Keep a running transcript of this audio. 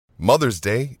Mother's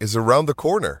Day is around the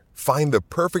corner. Find the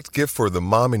perfect gift for the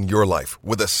mom in your life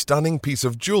with a stunning piece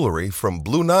of jewelry from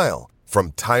Blue Nile.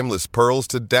 From timeless pearls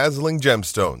to dazzling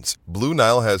gemstones, Blue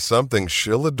Nile has something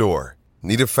she'll adore.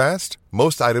 Need it fast?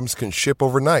 Most items can ship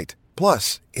overnight.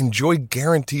 Plus, enjoy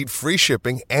guaranteed free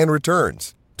shipping and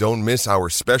returns. Don't miss our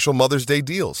special Mother's Day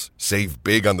deals. Save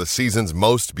big on the season's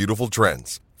most beautiful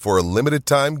trends. For a limited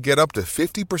time, get up to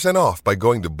 50% off by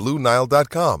going to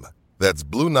BlueNile.com. That's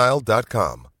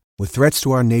BlueNile.com. With threats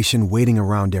to our nation waiting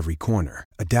around every corner,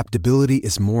 adaptability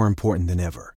is more important than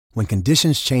ever. When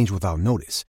conditions change without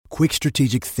notice, quick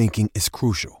strategic thinking is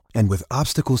crucial. And with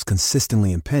obstacles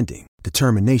consistently impending,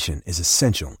 determination is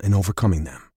essential in overcoming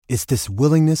them. It's this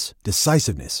willingness,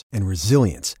 decisiveness, and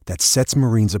resilience that sets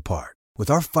Marines apart. With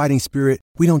our fighting spirit,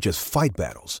 we don't just fight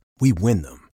battles, we win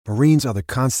them. Marines are the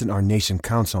constant our nation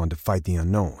counts on to fight the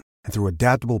unknown. And through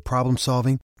adaptable problem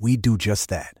solving, we do just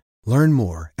that. Learn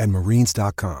more at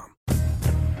marines.com.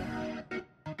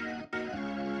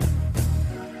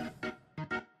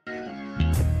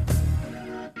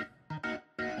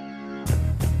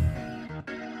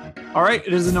 All right,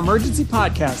 it is an emergency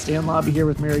podcast. Dan Lobby here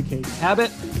with Mary Kay Cabot,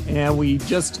 and we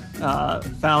just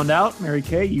found out, Mary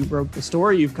Kay, you broke the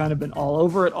story. You've kind of been all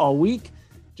over it all week.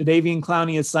 Jadeveon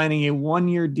Clowney is signing a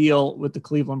one-year deal with the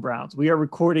Cleveland Browns. We are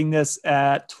recording this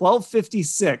at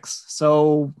 12:56,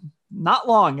 so not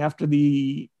long after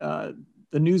the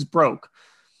news broke.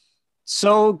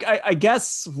 So I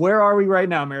guess, where are we right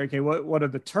now, Mary Kay? What are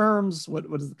the terms? What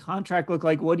does the contract look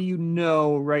like? What do you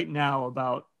know right now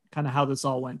about kind of how this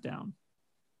all went down?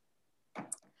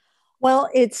 Well,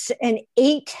 it's an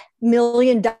 $8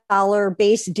 million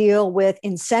base deal with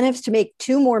incentives to make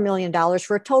 $2 million more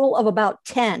for a total of about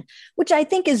 10, which I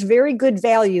think is very good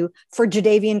value for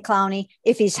Jadeveon Clowney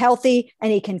if he's healthy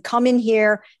and he can come in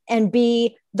here and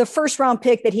be the first round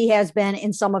pick that he has been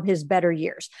in some of his better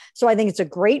years. So I think it's a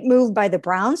great move by the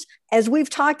Browns. As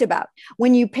we've talked about,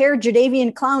 when you pair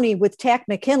Jadeveon Clowney with Takk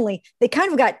McKinley, they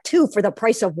kind of got two for the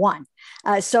price of one.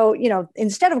 So,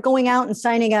 instead of going out and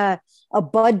signing a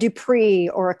Bud Dupree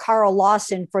or a Carl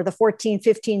Lawson for the $14,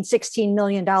 $15, $16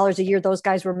 million a year those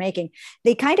guys were making,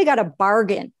 they kind of got a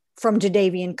bargain from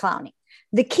Jadeveon Clowney.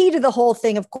 The key to the whole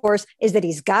thing, of course, is that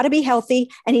he's got to be healthy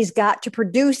and he's got to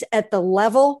produce at the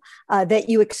level that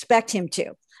you expect him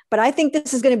to. But I think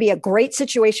this is going to be a great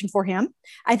situation for him.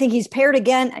 I think he's paired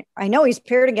again. I know he's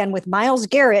paired again with Myles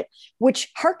Garrett, which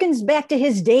harkens back to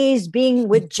his days being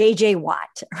with J.J.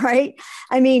 Watt, right?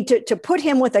 I mean, to put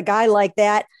him with a guy like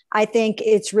that, I think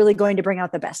it's really going to bring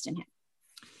out the best in him.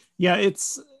 Yeah,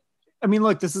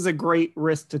 look, this is a great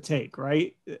risk to take,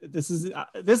 right? This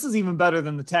is even better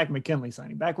than the Takk McKinley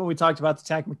signing. Back when we talked about the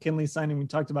Takk McKinley signing, we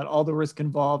talked about all the risk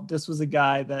involved. This was a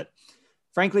guy that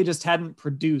frankly just hadn't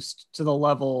produced to the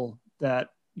level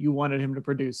that you wanted him to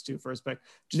produce to first pick.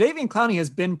 Jadeveon Clowney has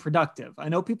been productive. I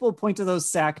know people point to those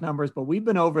sack numbers, but we've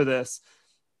been over this.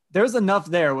 There's enough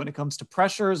there when it comes to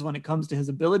pressures, when it comes to his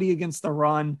ability against the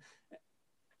run.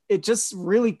 It just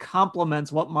really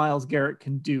complements what Myles Garrett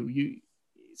can do.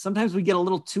 Sometimes we get a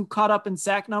little too caught up in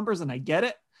sack numbers, and I get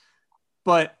it.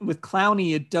 But with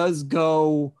Clowney, it does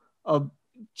go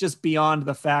just beyond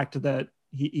the fact that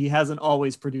he hasn't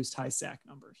always produced high sack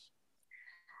numbers.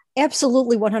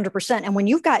 Absolutely, 100%. And when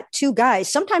you've got two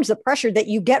guys, sometimes the pressure that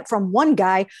you get from one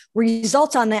guy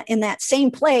results in that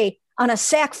same play on a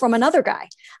sack from another guy.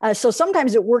 So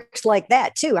sometimes it works like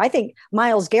that too. I think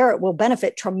Myles Garrett will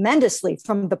benefit tremendously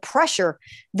from the pressure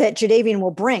that Jadeveon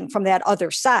will bring from that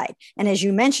other side. And as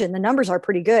you mentioned, the numbers are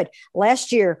pretty good.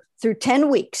 Last year, through 10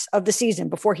 weeks of the season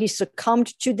before he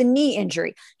succumbed to the knee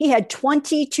injury, he had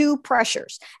 22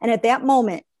 pressures. And at that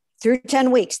moment, through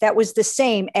 10 weeks, that was the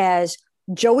same as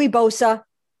Joey Bosa,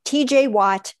 TJ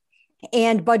Watt,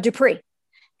 and Bud Dupree.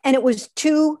 And it was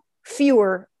two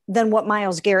fewer than what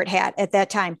Myles Garrett had at that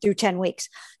time through 10 weeks.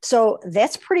 So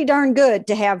that's pretty darn good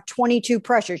to have 22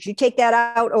 pressures. You take that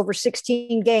out over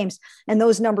 16 games and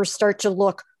those numbers start to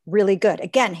look really good.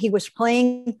 Again, he was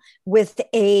playing with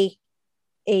a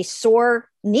sore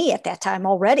knee at that time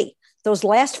already. Those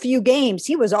last few games,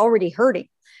 he was already hurting.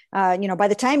 By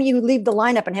the time you leave the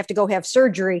lineup and have to go have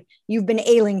surgery, you've been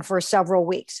ailing for several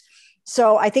weeks.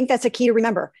 So I think that's a key to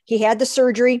remember. He had the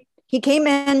surgery. He came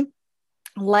in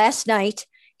last night.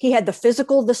 He had the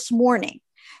physical this morning,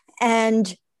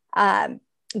 and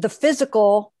the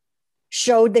physical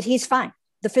showed that he's fine.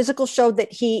 The physical showed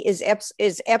that he is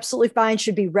absolutely fine,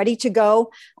 should be ready to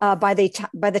go by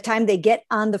the time they get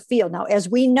on the field. Now, as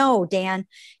we know, Dan,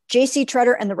 J.C.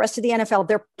 Tretter and the rest of the NFL,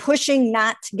 they're pushing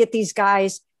not to get these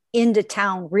guys into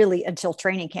town really until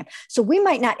training camp. So we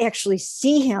might not actually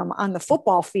see him on the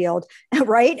football field,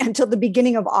 right, until the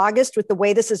beginning of August with the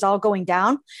way this is all going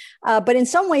down. But in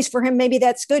some ways for him, maybe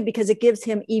that's good because it gives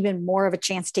him even more of a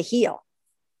chance to heal.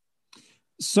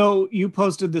 So you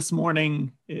posted this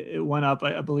morning, it went up,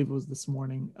 I believe it was this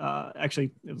morning.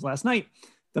 Actually, it was last night.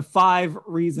 The 5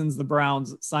 reasons the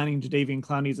Browns signing Jadeveon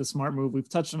Clowney is a smart move. We've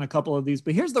touched on a couple of these,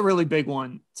 but here's the really big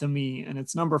one to me, and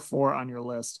it's number 4 on your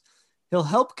list. He'll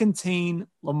help contain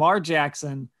Lamar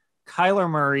Jackson, Kyler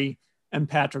Murray, and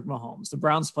Patrick Mahomes. The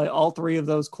Browns play all 3 of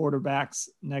those quarterbacks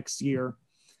next year.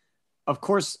 Of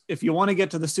course, if you want to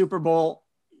get to the Super Bowl,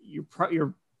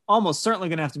 you're almost certainly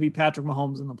going to have to beat Patrick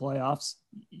Mahomes in the playoffs.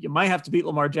 You might have to beat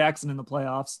Lamar Jackson in the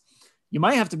playoffs. You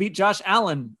might have to beat Josh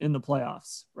Allen in the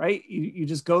playoffs, right? You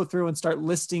just go through and start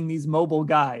listing these mobile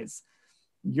guys.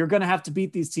 You're going to have to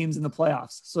beat these teams in the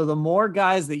playoffs. So the more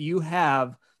guys that you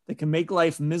have that can make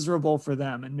life miserable for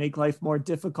them and make life more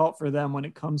difficult for them when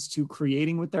it comes to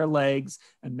creating with their legs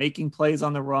and making plays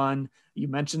on the run. You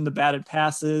mentioned the batted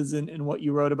passes and what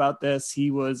you wrote about this.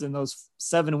 He was in those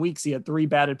 7 weeks, he had 3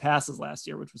 batted passes last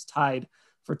year, which was tied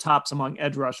for tops among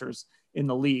edge rushers in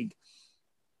the league.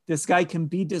 This guy can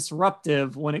be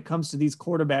disruptive when it comes to these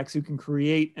quarterbacks who can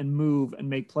create and move and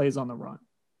make plays on the run.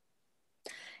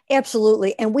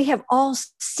 Absolutely. And we have all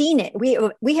seen it.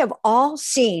 We have all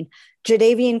seen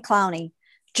Jadeveon Clowney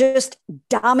just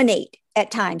dominate at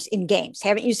times in games.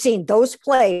 Haven't you seen those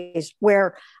plays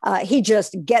where he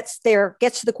just gets to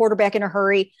the quarterback in a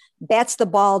hurry, bats the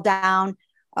ball down,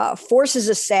 forces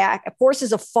a sack,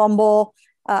 forces a fumble?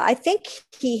 I think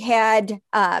he's had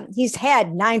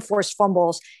 9 forced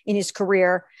fumbles in his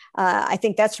career. I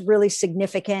think that's really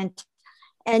significant.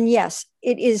 And yes,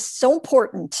 it is so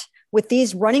important with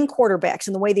these running quarterbacks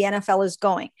and the way the NFL is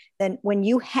going, then when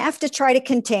you have to try to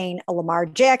contain a Lamar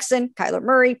Jackson, Kyler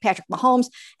Murray, Patrick Mahomes,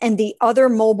 and the other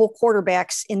mobile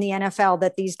quarterbacks in the NFL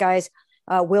that these guys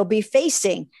will be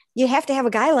facing, you have to have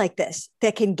a guy like this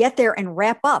that can get there and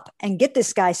wrap up and get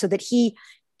this guy so that he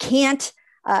can't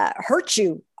hurt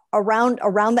you around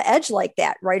the edge like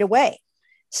that right away.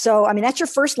 So, I mean, that's your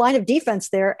first line of defense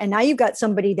there. And now you've got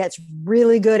somebody that's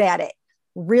really good at it,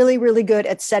 really, really good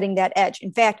at setting that edge.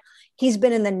 In fact, he's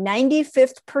been in the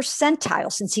 95th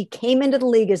percentile since he came into the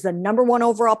league as the number 1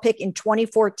 overall pick in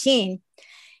 2014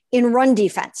 in run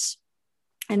defense.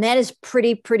 And that is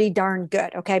pretty darn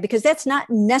good. Okay. Because that's not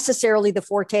necessarily the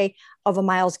forte of a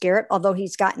Myles Garrett, although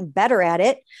he's gotten better at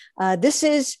it. This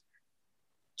is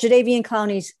Jadeveon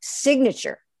Clowney's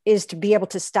signature, is to be able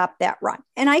to stop that run.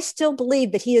 And I still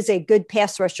believe that he is a good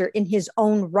pass rusher in his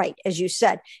own right. As you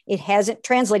said, it hasn't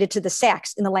translated to the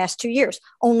sacks in the last 2 years.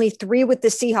 Only 3 with the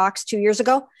Seahawks 2 years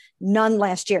ago, none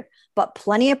last year, but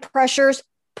plenty of pressures,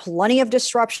 plenty of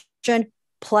disruption,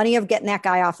 plenty of getting that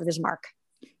guy off of his mark.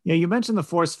 Yeah. You mentioned the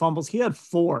forced fumbles. He had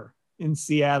 4 in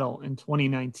Seattle in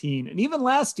 2019. And even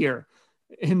last year,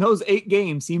 in those 8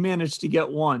 games, he managed to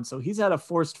get 1. So he's had a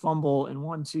forced fumble in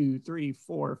 1, 2, 3,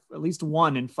 4, at least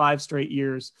 1 in 5 straight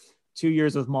years, 2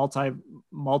 years with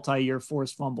multi-year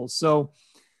forced fumbles. So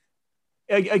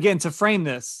again, to frame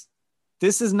this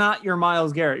is not your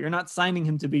Myles Garrett. You're not signing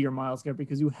him to be your Myles Garrett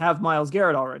because you have Myles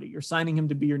Garrett already. You're signing him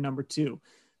to be your number 2.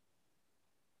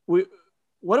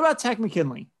 What about Takk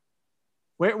McKinley?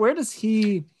 Where does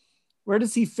he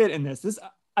fit in this?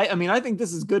 I mean, I think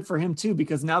this is good for him too,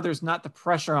 because now there's not the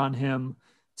pressure on him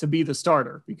to be the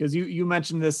starter, because you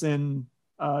mentioned this in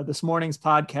this morning's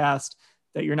podcast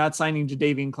that you're not signing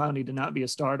Jadeveon Clowney to not be a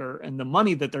starter. And the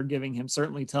money that they're giving him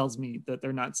certainly tells me that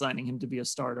they're not signing him to be a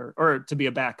starter, or to be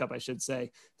a backup, I should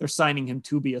say. They're signing him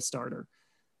to be a starter.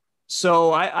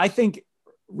 So I think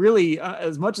really,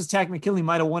 as much as Takk McKinley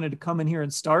might've wanted to come in here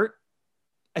and start,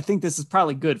 I think this is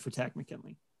probably good for Takk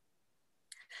McKinley.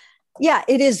 Yeah,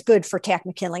 it is good for Takk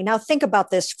McKinley. Now think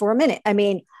about this for a minute. I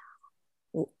mean,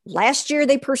 last year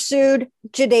they pursued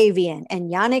Jadeveon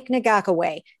and Yannick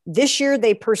Ngakoue. This year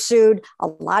they pursued a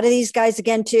lot of these guys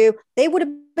again too. They would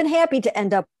have been happy to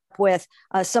end up with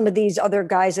some of these other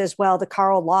guys as well, the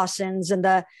Carl Lawsons and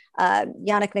the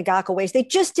Yannick Ngakoues. They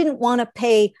just didn't want to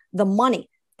pay the money.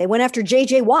 They went after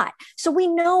J.J. Watt. So we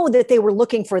know that they were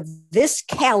looking for this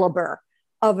caliber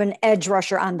of an edge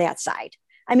rusher on that side.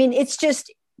 I mean, it's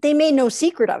just, they made no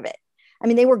secret of it. I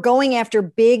mean, they were going after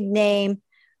big name,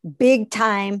 big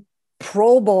time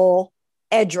Pro Bowl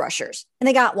edge rushers, and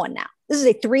they got one now. This is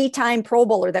a 3-time Pro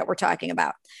Bowler that we're talking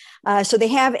about. So they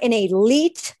have an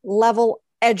elite level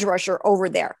edge rusher over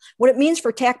there. What it means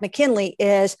for Takk McKinley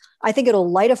is I think it'll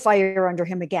light a fire under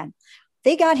him again.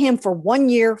 They got him for 1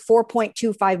 year,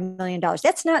 $4.25 million.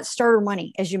 That's not starter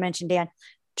money, as you mentioned, Dan.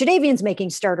 Jadeveon's making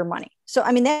starter money. So,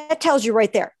 I mean, that tells you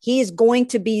right there, he is going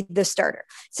to be the starter.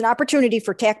 It's an opportunity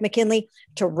for Takk McKinley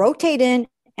to rotate in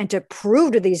and to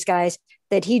prove to these guys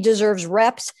that he deserves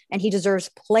reps and he deserves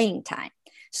playing time.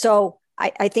 So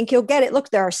I think he'll get it. Look,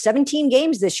 there are 17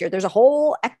 games this year. There's a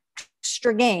whole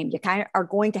extra game. You kind of are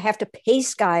going to have to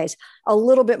pace guys a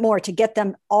little bit more to get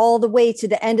them all the way to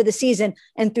the end of the season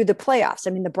and through the playoffs. I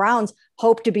mean, the Browns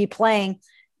hope to be playing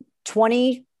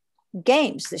 20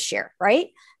 games this year, right?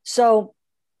 So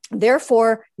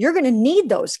therefore, you're going to need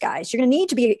those guys. You're going to need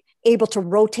to be able to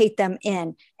rotate them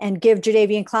in and give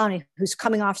Jadeveon Clowney, who's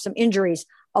coming off some injuries,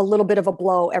 a little bit of a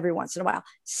blow every once in a while.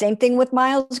 Same thing with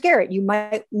Myles Garrett. You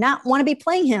might not want to be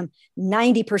playing him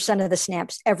 90% of the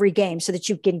snaps every game so that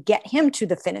you can get him to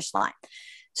the finish line.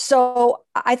 So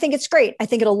I think it's great. I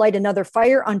think it'll light another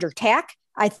fire under Takk.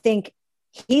 I think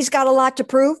he's got a lot to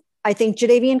prove. I think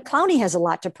Jadeveon Clowney has a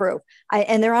lot to prove.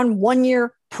 And they're on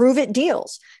 1-year prove-it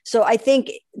deals. So I think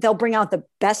they'll bring out the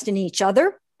best in each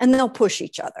other and they'll push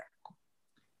each other.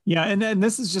 Yeah, and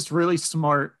this is just really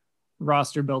smart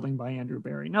roster building by Andrew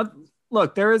Berry. Now,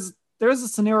 look, there is a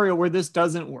scenario where this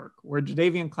doesn't work, where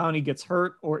Jadeveon Clowney gets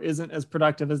hurt or isn't as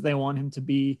productive as they want him to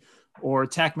be, or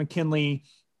Takk McKinley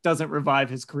doesn't revive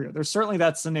his career. There's certainly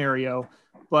that scenario,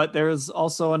 but there's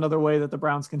also another way that the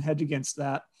Browns can hedge against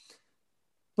that.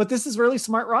 But this is really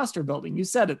smart roster building. You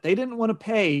said it. They didn't want to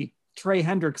pay Trey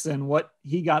Hendrickson what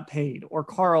he got paid, or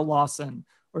Carl Lawson,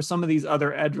 or some of these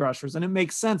other edge rushers. And it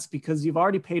makes sense because you've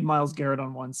already paid Myles Garrett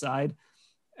on one side.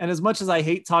 And as much as I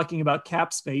hate talking about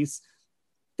cap space,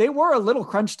 they were a little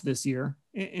crunched this year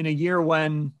in a year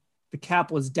when the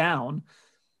cap was down.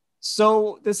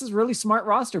 So this is really smart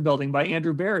roster building by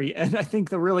Andrew Berry. And I think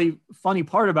the really funny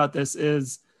part about this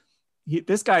is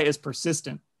this guy is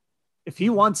persistent. If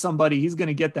he wants somebody, he's going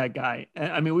to get that guy.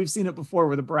 I mean, we've seen it before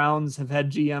where the Browns have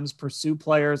had GMs pursue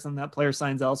players and that player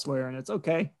signs elsewhere and it's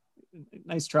okay.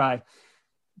 Nice try.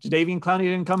 Jadeveon Clowney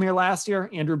didn't come here last year.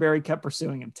 Andrew Berry kept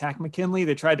pursuing him. Takk McKinley,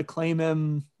 they tried to claim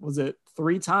him, was it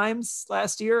 3 times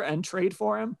last year and trade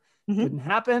for him? Mm-hmm. Didn't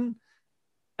happen.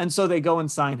 And so they go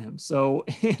and sign him. So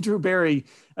Andrew Berry,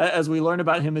 as we learn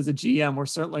about him as a GM, we're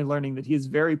certainly learning that he is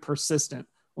very persistent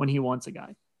when he wants a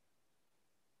guy.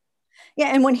 Yeah,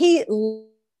 and when he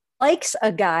likes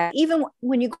a guy, even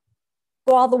when you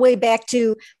go all the way back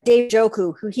to Dave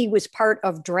Njoku, who he was part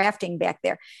of drafting back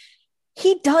there,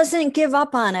 he doesn't give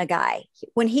up on a guy.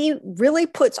 When he really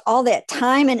puts all that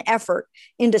time and effort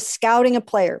into scouting a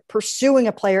player, pursuing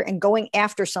a player, and going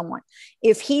after someone,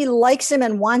 if he likes him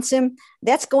and wants him,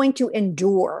 that's going to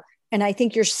endure. And I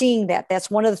think you're seeing that. That's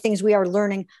one of the things we are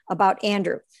learning about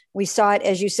Andrew. We saw it,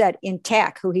 as you said, in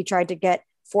Takk, who he tried to get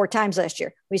 4 times last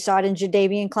year. We saw it in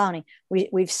Jadeveon Clowney.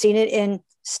 We've seen it in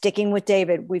sticking with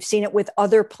David. We've seen it with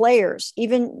other players,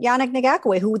 even Yannick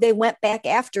Ngakoue, who they went back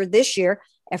after this year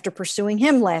after pursuing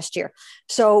him last year.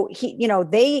 So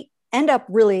they end up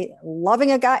really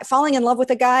loving a guy, falling in love with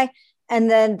a guy,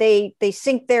 and then they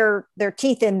sink their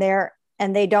teeth in there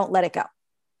and they don't let it go.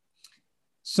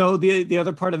 So the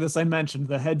other part of this I mentioned,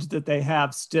 the hedge that they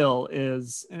have still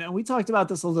is, and we talked about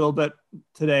this a little bit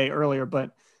today earlier,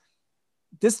 but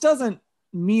this doesn't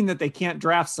mean that they can't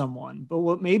draft someone, but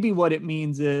what it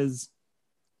means is,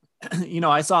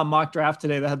 I saw a mock draft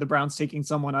today that had the Browns taking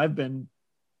someone I've been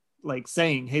like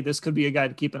saying, hey, this could be a guy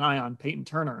to keep an eye on, Peyton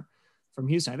Turner from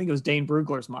Houston. I think it was Dane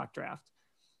Brugler's mock draft.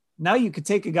 Now you could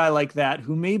take a guy like that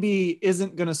who maybe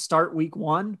isn't going to start week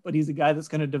 1, but he's a guy that's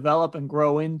going to develop and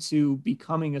grow into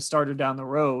becoming a starter down the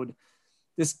road.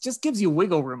 This just gives you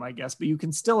wiggle room, I guess, but you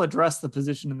can still address the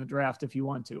position in the draft if you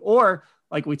want to. Or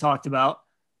like we talked about,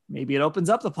 maybe it opens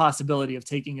up the possibility of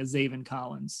taking a Zaven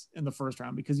Collins in the first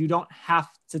round, because you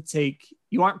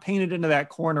aren't painted into that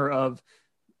corner of,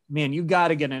 man, you got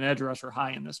to get an edge rusher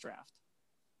high in this draft.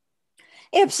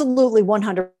 Absolutely,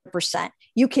 100%.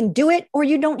 You can do it or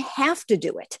you don't have to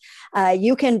do it.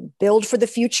 You can build for the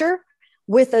future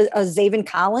with a Zaven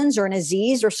Collins or an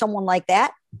Azeez or someone like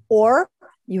that, or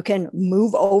you can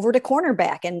move over to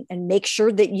cornerback and make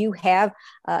sure that you have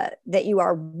that you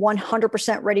are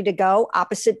 100% ready to go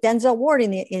opposite Denzel Ward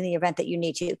in the event that you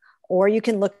need to. Or you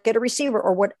can look at a receiver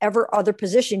or whatever other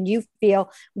position you feel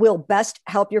will best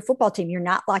help your football team. You're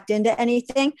not locked into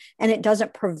anything, and it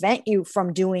doesn't prevent you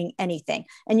from doing anything.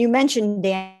 And you mentioned,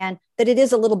 Dan, that it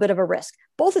is a little bit of a risk.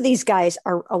 Both of these guys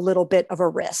are a little bit of a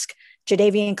risk.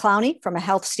 Jadeveon Clowney from a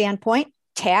health standpoint,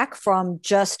 Takk from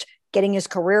just getting his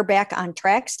career back on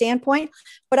track standpoint.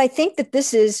 But I think that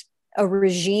this is a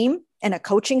regime and a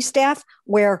coaching staff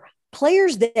where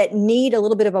players that need a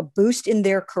little bit of a boost in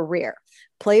their career,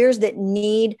 players that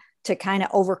need to kind of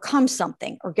overcome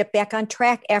something or get back on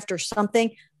track after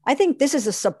something I think this is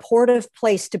a supportive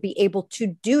place to be able to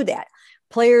do that.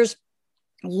 Players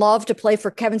love to play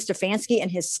for Kevin Stefanski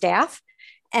and his staff.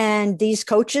 And these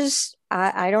coaches,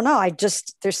 I don't know.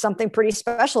 There's something pretty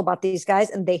special about these guys,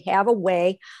 and they have a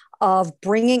way of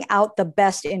bringing out the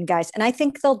best in guys. And I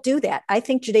think they'll do that. I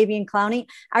think Jadeveon Clowney,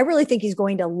 I really think he's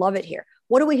going to love it here.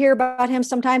 What do we hear about him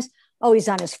sometimes? Oh, he's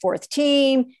on his fourth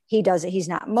team. He's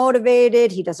not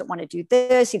motivated. He doesn't want to do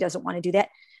this. He doesn't want to do that.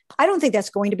 I don't think that's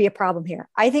going to be a problem here.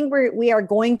 I think we are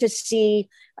going to see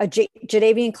a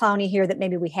Jadeveon Clowney here that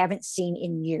maybe we haven't seen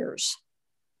in years.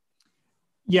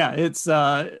 Yeah, it's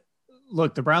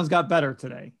look, the Browns got better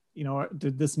today.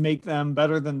 Did this make them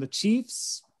better than the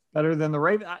Chiefs, better than the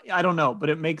Ravens? I don't know, but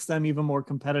it makes them even more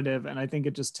competitive. And I think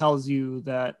it just tells you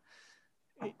that,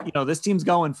 this team's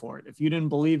going for it. If you didn't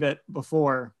believe it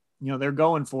before, they're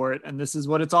going for it. And this is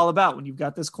what it's all about. When you've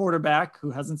got this quarterback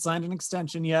who hasn't signed an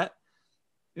extension yet,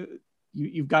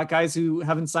 you've got guys who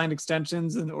haven't signed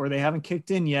extensions or they haven't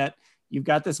kicked in yet. You've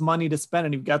got this money to spend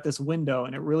and you've got this window.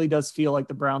 And it really does feel like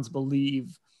the Browns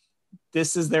believe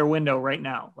this is their window right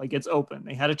now. Like, it's open.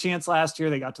 They had a chance last year.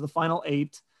 They got to the final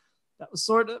 8. That was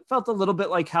felt a little bit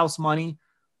like house money,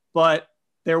 but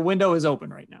their window is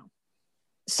open right now.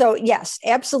 So yes,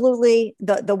 absolutely.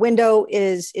 The window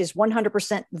is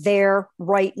 100% there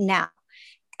right now.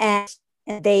 And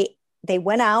they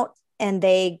went out and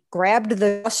they grabbed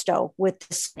the gusto with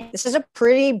this. This is a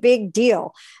pretty big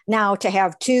deal now to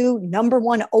have 2 number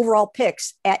 1 overall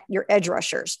picks at your edge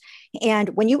rushers. And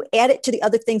when you add it to the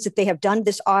other things that they have done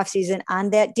this offseason on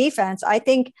that defense, I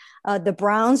think the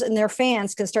Browns and their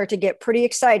fans can start to get pretty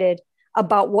excited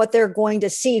about what they're going to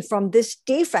see from this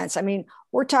defense. I mean,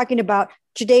 we're talking about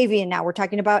Jadeveon now. We're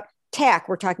talking about Tack.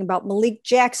 We're talking about Malik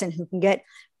Jackson, who can get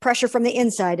pressure from the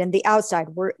inside and the outside.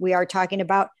 We are talking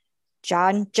about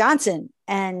John Johnson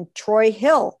and Troy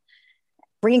Hill,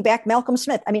 bringing back Malcolm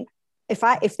Smith. I mean,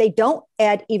 if they don't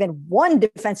add even one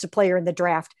defensive player in the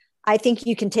draft, I think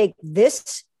you can take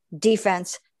this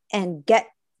defense and get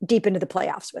deep into the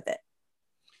playoffs with it.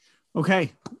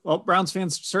 Okay. Well, Browns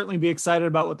fans certainly be excited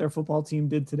about what their football team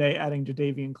did today, adding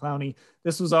Jadeveon Clowney.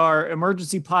 This was our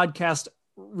emergency podcast,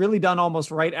 really done almost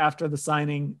right after the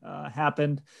signing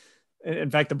happened.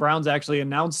 In fact, the Browns actually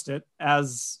announced it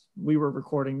as we were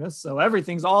recording this. So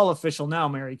everything's all official now,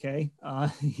 Mary Kay.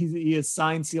 He is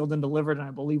signed, sealed, and delivered. And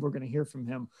I believe we're going to hear from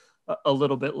him a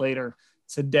little bit later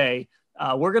today.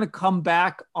 We're going to come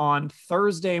back on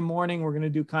Thursday morning. We're going to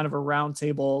do kind of a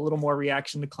roundtable, a little more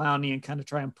reaction to Clowney, and kind of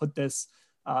try and put this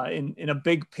in a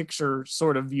big picture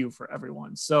sort of view for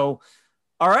everyone. So,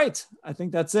 all right, I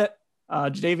think that's it.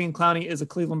 Jadeveon Clowney is a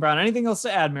Cleveland Brown. Anything else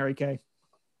to add, Mary Kay?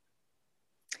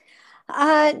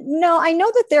 No, I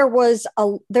know that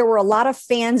there were a lot of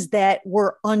fans that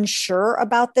were unsure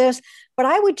about this, but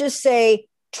I would just say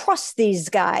trust these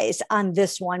guys on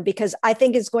this one, because I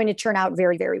think it's going to turn out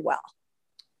very, very well.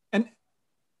 And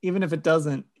even if it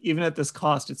doesn't, even at this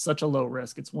cost, it's such a low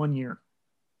risk. It's 1 year,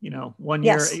 1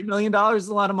 year, Yes. $8 million is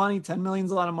a lot of money. 10 million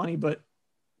is a lot of money, but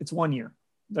it's 1 year.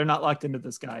 They're not locked into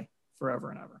this guy forever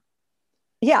and ever.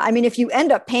 Yeah. I mean, if you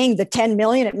end up paying the 10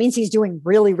 million, it means he's doing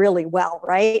really, really well.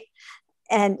 Right.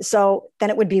 And so then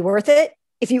it would be worth it.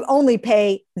 If you only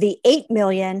pay the 8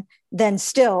 million, then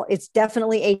still it's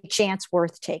definitely a chance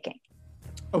worth taking.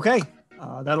 Okay.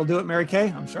 That'll do it, Mary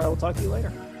Kay. I'm sure I will talk to you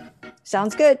later.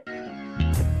 Sounds good.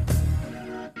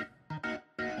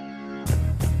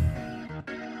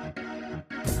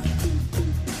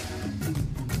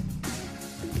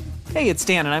 Hey, it's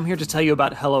Dan, and I'm here to tell you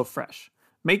about HelloFresh.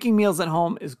 Making meals at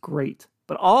home is great,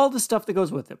 but all the stuff that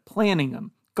goes with it, planning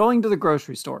them, going to the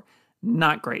grocery store,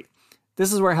 not great.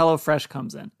 This is where HelloFresh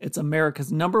comes in. It's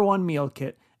America's #1 meal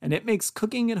kit, and it makes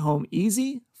cooking at home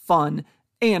easy, fun,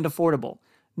 and affordable.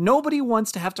 Nobody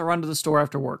wants to have to run to the store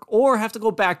after work or have to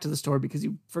go back to the store because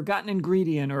you've forgotten an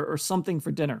ingredient or something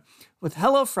for dinner. With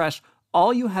HelloFresh,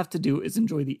 all you have to do is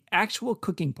enjoy the actual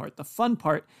cooking part, the fun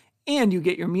part, and you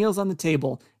get your meals on the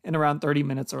table in around 30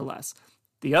 minutes or less.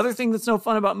 The other thing that's no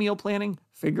fun about meal planning,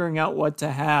 figuring out what to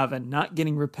have and not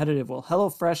getting repetitive. Well,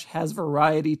 HelloFresh has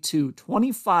variety too,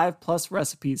 25 plus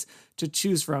recipes to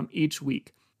choose from each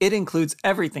week. It includes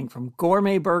everything from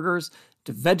gourmet burgers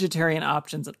to vegetarian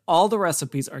options, and all the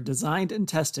recipes are designed and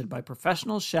tested by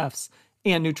professional chefs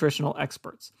and nutritional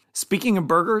experts. Speaking of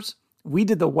burgers, we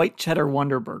did the white cheddar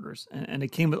Wonder Burgers, and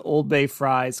it came with Old Bay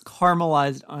fries,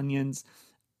 caramelized onions.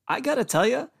 I gotta tell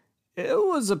you, it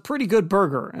was a pretty good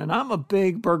burger, and I'm a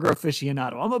big burger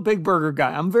aficionado. I'm a big burger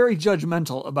guy. I'm very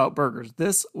judgmental about burgers.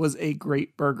 This was a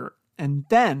great burger. And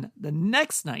then the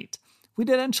next night, we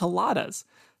did enchiladas.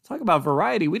 Talk about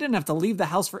variety. We didn't have to leave the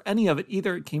house for any of it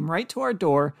either. It came right to our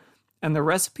door, and the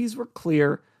recipes were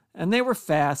clear. and they were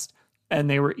fast, and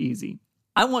they were easy.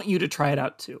 I want you to try it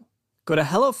out too. Go to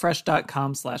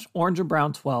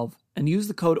HelloFresh.com/orangeandbrown12 and use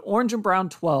the code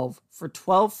orangeandbrown12 for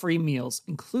 12 free meals,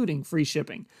 including free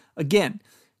shipping. Again,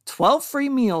 12 free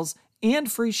meals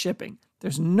and free shipping.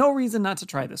 There's no reason not to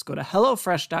try this. Go to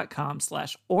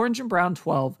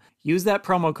HelloFresh.com/orangeandbrown12, use that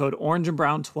promo code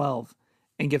orangeandbrown12,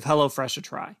 and give HelloFresh a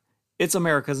try. It's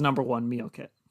America's #1 meal kit.